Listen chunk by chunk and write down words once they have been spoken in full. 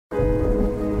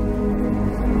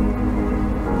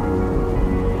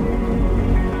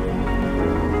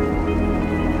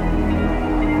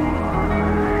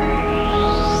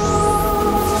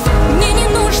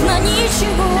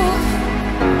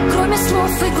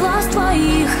глаз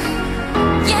твоих.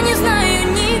 Я не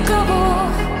знаю никого,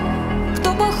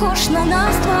 кто похож на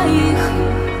нас двоих.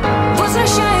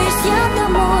 Возвращаюсь я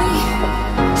домой,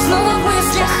 снова в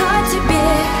мыслях о тебе.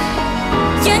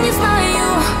 Я не знаю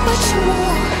почему,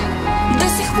 до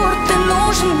сих пор ты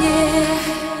нужен мне.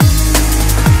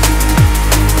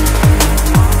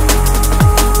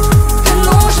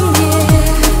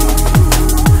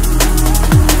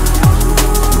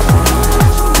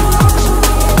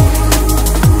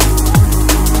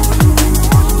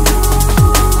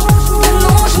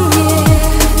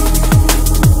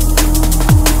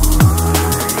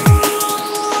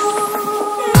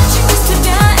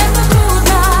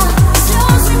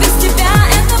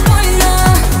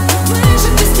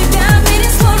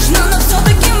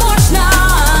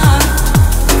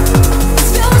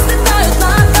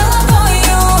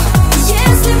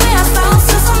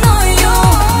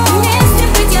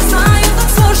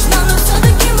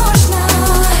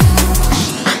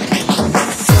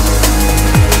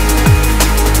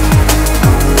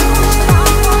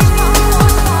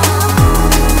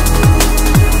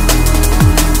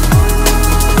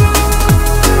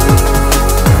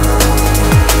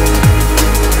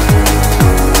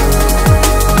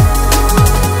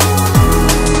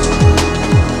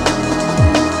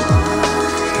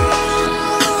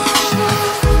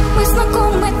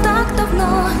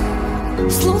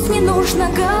 Слов не нужно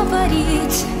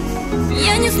говорить.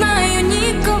 Я не знаю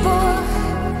никого,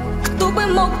 кто бы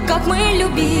мог, как мы,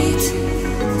 любить.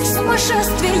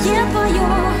 Сумасшествие твое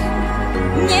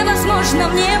невозможно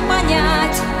мне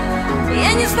понять.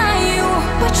 Я не знаю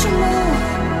почему,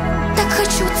 так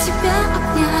хочу тебя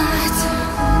обнять.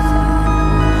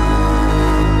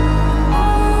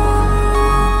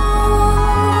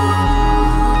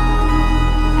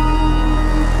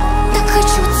 Так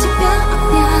хочу тебя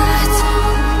обнять.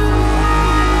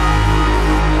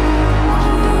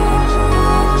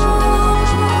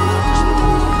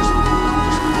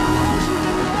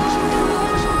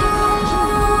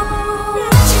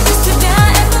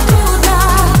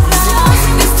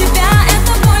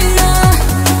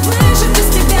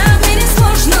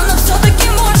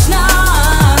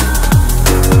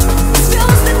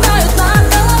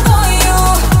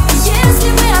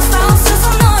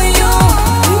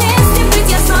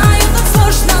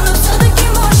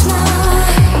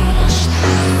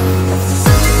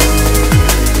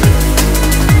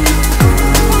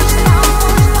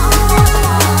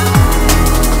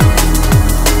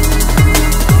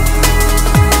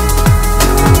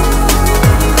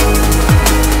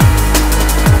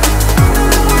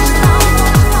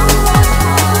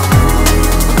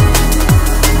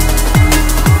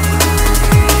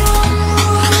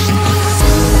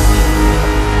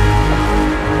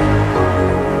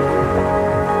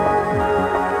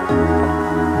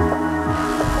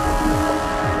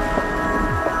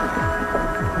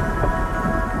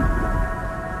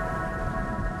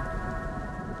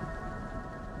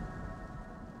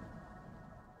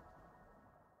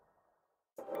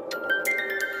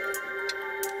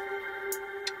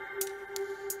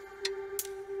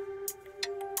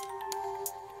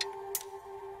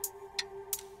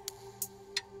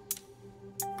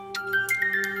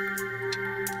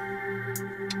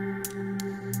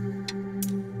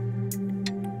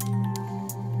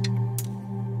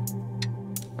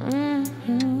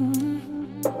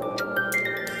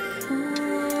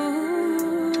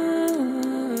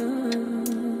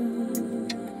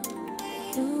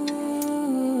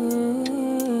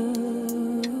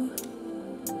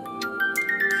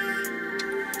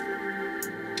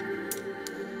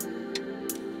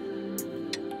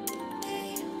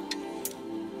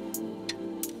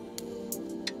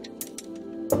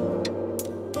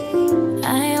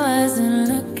 I wasn't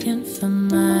looking for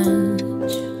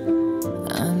much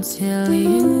until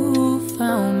you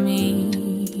found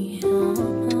me.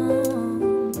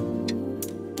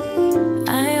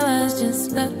 I was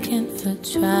just looking for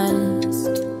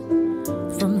trust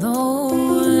from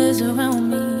those around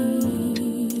me.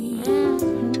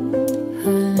 A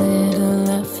little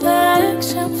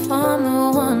affection from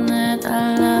the one that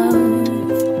I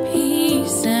love,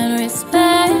 peace and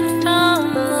respect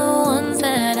from the ones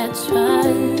that I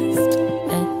trust,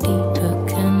 a deeper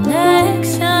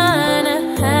connection, a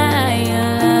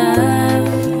higher love.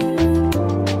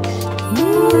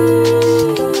 Ooh.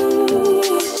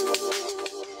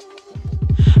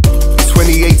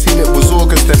 2018, it was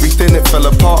August, everything it fell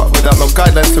apart. Without no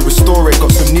guidelines to restore it,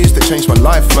 got some news that changed my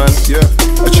life, man. Yeah.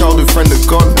 A childhood friend had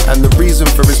gone, and the reason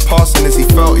for his passing is he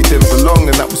felt he didn't belong,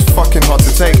 and that was fucking hard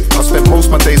to take. I spent most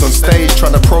of my days on stage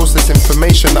trying to process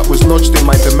information that was lodged in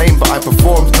my domain, but I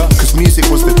performed, cause music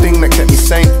was the thing that kept me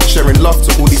sane. Sharing love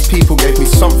to all these people gave me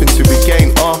something to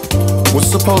regain. Was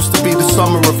supposed to be the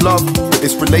summer of love, but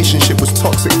this relationship was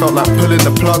toxic, felt like pulling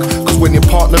the plug. Cause when your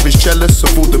partner is jealous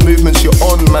of all the movements you're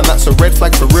on, man, that's a red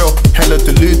flag for real. Hella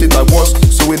deluded I was,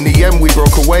 so in the end we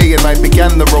broke away, and I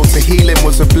began the road to healing.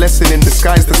 Was a blessing in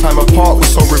disguise, the time apart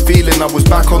was so revealing. I was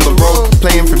back on the road,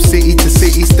 playing from city to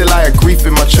city, still I had grief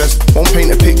in my chest. Won't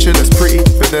paint a picture that's pretty,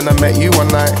 but then I met you one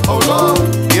night. Oh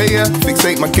Lord, yeah,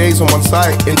 fixate my gaze on one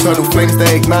side, internal flames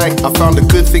they ignite. I found a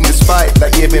good thing despite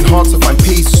that year been hard to find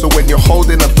peace. So when you're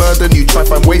holding a burden, you try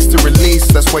find ways to release.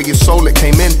 That's where your soul it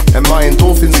came in, and my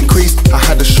endorphins increased. I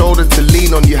had a shoulder to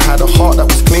lean on, you had a heart that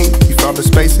was clean. You found a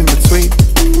space in between.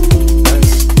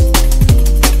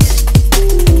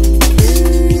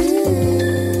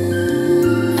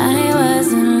 I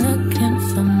wasn't looking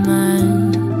for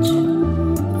much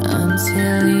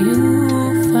until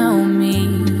you found me.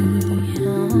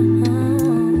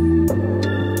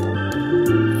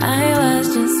 I was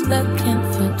just looking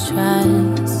for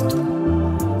trust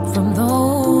from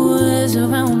those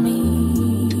around me.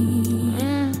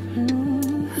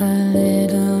 A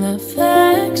little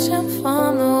affection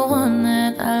from the one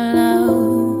that I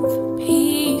love.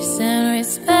 Peace and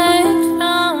respect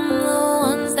from the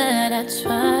ones that I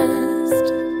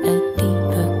trust. A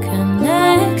deeper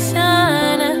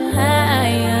connection, a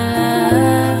higher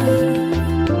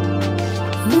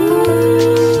love.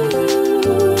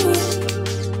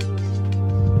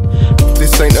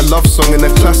 This ain't a love song in a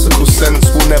classical sense.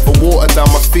 Will never water down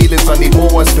my feelings, I need more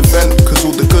words to vent. Cause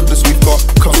all the goodness we've got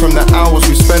comes from the hours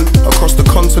we've spent across the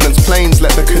continent's plains.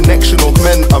 Let the connection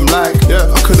augment. I'm like,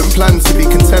 I couldn't plan to be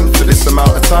content for this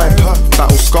amount of time.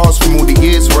 Battle scars from all the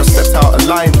years where I stepped out of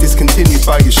line, discontinued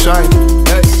by your shine.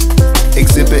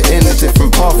 Exhibiting a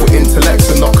different path where intellects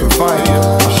are not confined.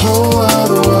 A whole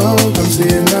other world I'm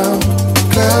seeing now.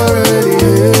 Clarity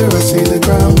here, I see the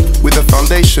ground. With a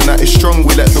foundation that is strong,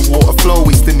 we let the water flow.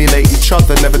 We stimulate each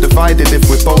other, never divided if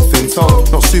we're both in tow.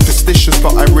 Not superstitious,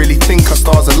 but I really think our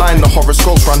stars align. The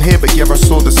horoscopes run here, but yeah, I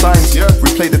saw the signs.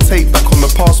 Replay the tape back on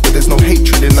the past, but there's no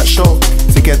hatred in that show.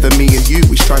 Together, me and you,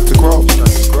 we strive to grow.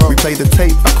 Replay the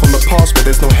tape back on the past, but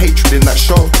there's no hatred in that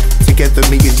show. Together,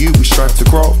 me and you, we strive to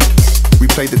grow.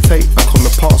 Replay the tape back on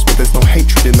the past, but there's no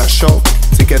hatred in that show.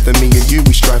 Together, me and you,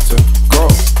 we strive to grow.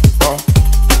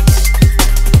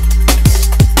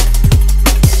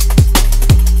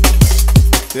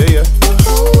 Yeah.